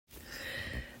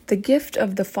The gift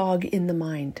of the fog in the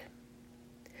mind.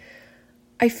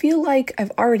 I feel like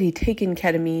I've already taken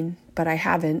ketamine, but I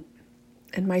haven't,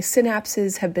 and my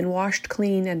synapses have been washed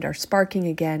clean and are sparking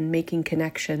again, making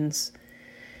connections.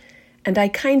 And I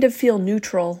kind of feel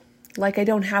neutral, like I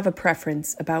don't have a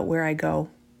preference about where I go.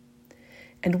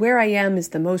 And where I am is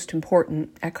the most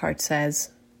important, Eckhart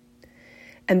says.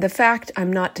 And the fact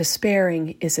I'm not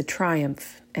despairing is a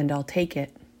triumph, and I'll take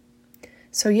it.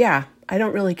 So yeah, I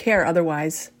don't really care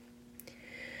otherwise.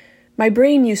 My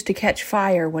brain used to catch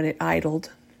fire when it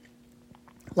idled,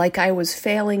 like I was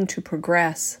failing to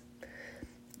progress.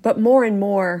 But more and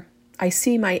more, I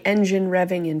see my engine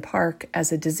revving in park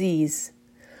as a disease,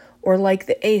 or like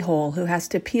the a-hole who has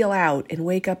to peel out and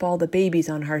wake up all the babies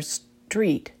on our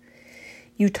street.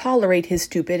 You tolerate his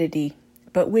stupidity,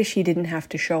 but wish he didn't have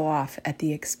to show off at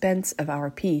the expense of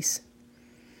our peace.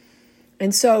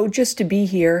 And so, just to be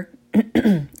here,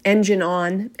 engine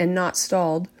on and not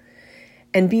stalled,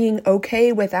 and being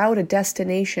okay without a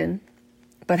destination,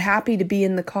 but happy to be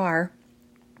in the car,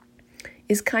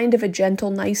 is kind of a gentle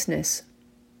niceness.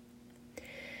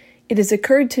 It has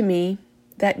occurred to me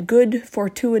that good,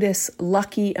 fortuitous,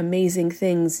 lucky, amazing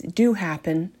things do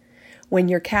happen when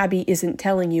your cabbie isn't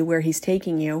telling you where he's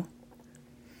taking you.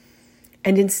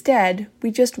 And instead, we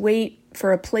just wait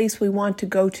for a place we want to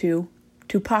go to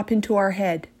pop into our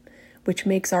head, which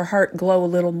makes our heart glow a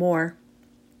little more.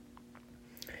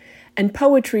 And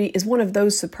poetry is one of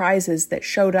those surprises that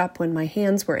showed up when my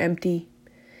hands were empty.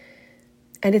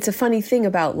 And it's a funny thing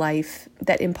about life,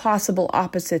 that impossible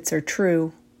opposites are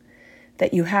true,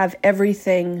 that you have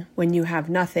everything when you have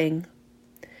nothing,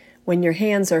 when your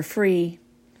hands are free,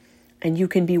 and you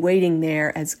can be waiting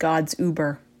there as God's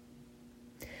Uber.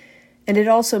 And it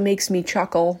also makes me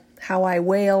chuckle how I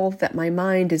wail that my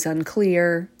mind is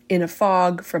unclear, in a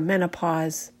fog from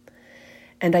menopause,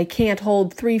 and I can't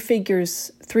hold three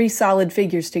solid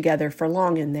figures together for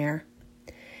long in there.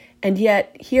 And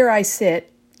yet, here I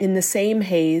sit in the same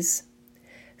haze,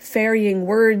 ferrying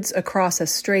words across a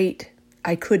strait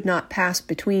I could not pass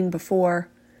between before,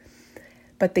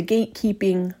 but the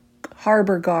gatekeeping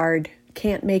harbor guard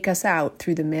can't make us out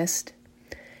through the mist,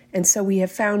 and so we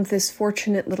have found this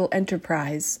fortunate little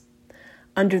enterprise,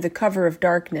 under the cover of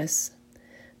darkness,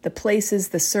 the places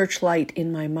the searchlight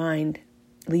in my mind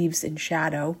leaves in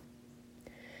shadow.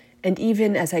 And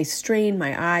even as I strain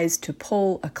my eyes to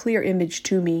pull a clear image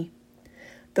to me,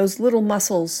 those little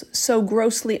muscles so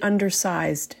grossly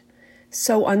undersized,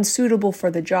 so unsuitable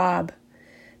for the job,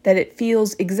 that it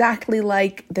feels exactly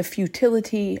like the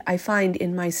futility I find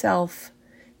in myself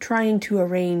trying to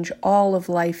arrange all of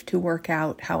life to work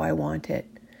out how I want it,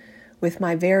 with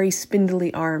my very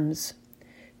spindly arms,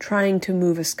 trying to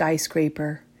move a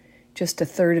skyscraper just a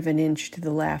third of an inch to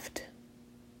the left.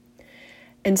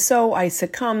 And so I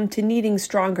succumb to needing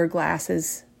stronger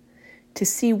glasses to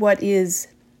see what is,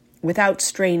 without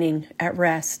straining, at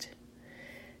rest.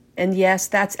 And yes,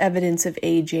 that's evidence of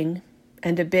aging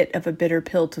and a bit of a bitter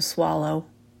pill to swallow.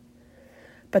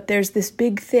 But there's this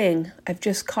big thing I've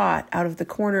just caught out of the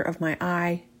corner of my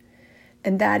eye,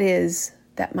 and that is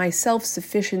that my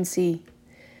self-sufficiency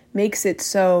makes it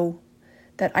so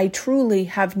that I truly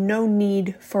have no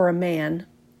need for a man,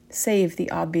 save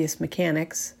the obvious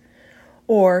mechanics,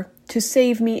 or to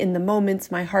save me in the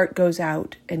moments my heart goes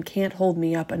out and can't hold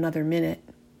me up another minute.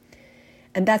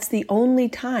 And that's the only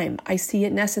time I see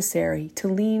it necessary to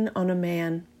lean on a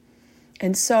man.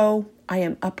 And so I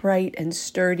am upright and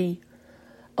sturdy,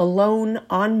 alone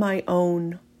on my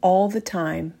own all the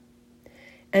time.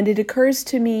 And it occurs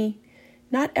to me,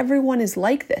 not everyone is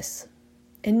like this.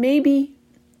 And maybe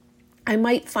I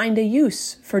might find a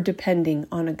use for depending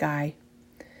on a guy,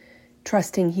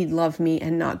 trusting he'd love me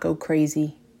and not go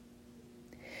crazy.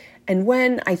 And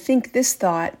when I think this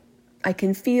thought, I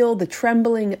can feel the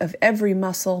trembling of every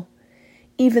muscle,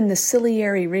 even the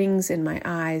ciliary rings in my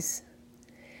eyes,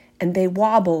 and they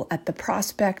wobble at the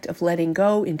prospect of letting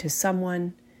go into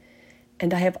someone,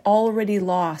 and I have already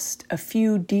lost a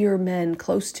few dear men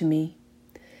close to me,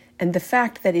 and the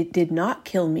fact that it did not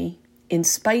kill me, in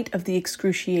spite of the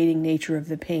excruciating nature of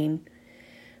the pain,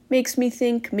 makes me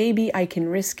think maybe I can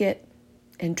risk it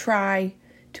and try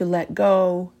to let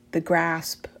go the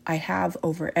grasp I have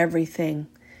over everything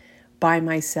by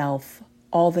myself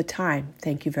all the time.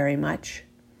 Thank you very much.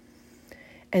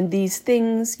 And these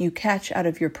things you catch out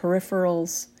of your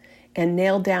peripherals and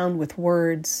nail down with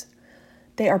words,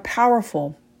 they are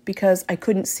powerful because I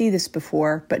couldn't see this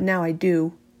before, but now I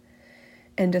do.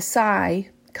 And a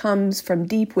sigh comes from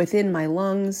deep within my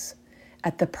lungs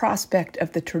at the prospect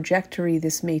of the trajectory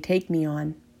this may take me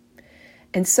on.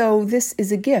 And so this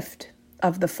is a gift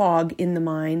of the fog in the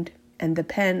mind and the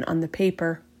pen on the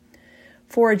paper,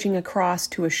 foraging across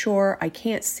to a shore I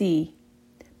can't see,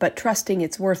 but trusting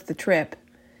it's worth the trip,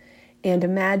 and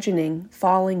imagining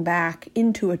falling back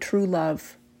into a true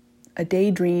love, a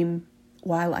daydream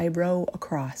while I row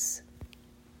across.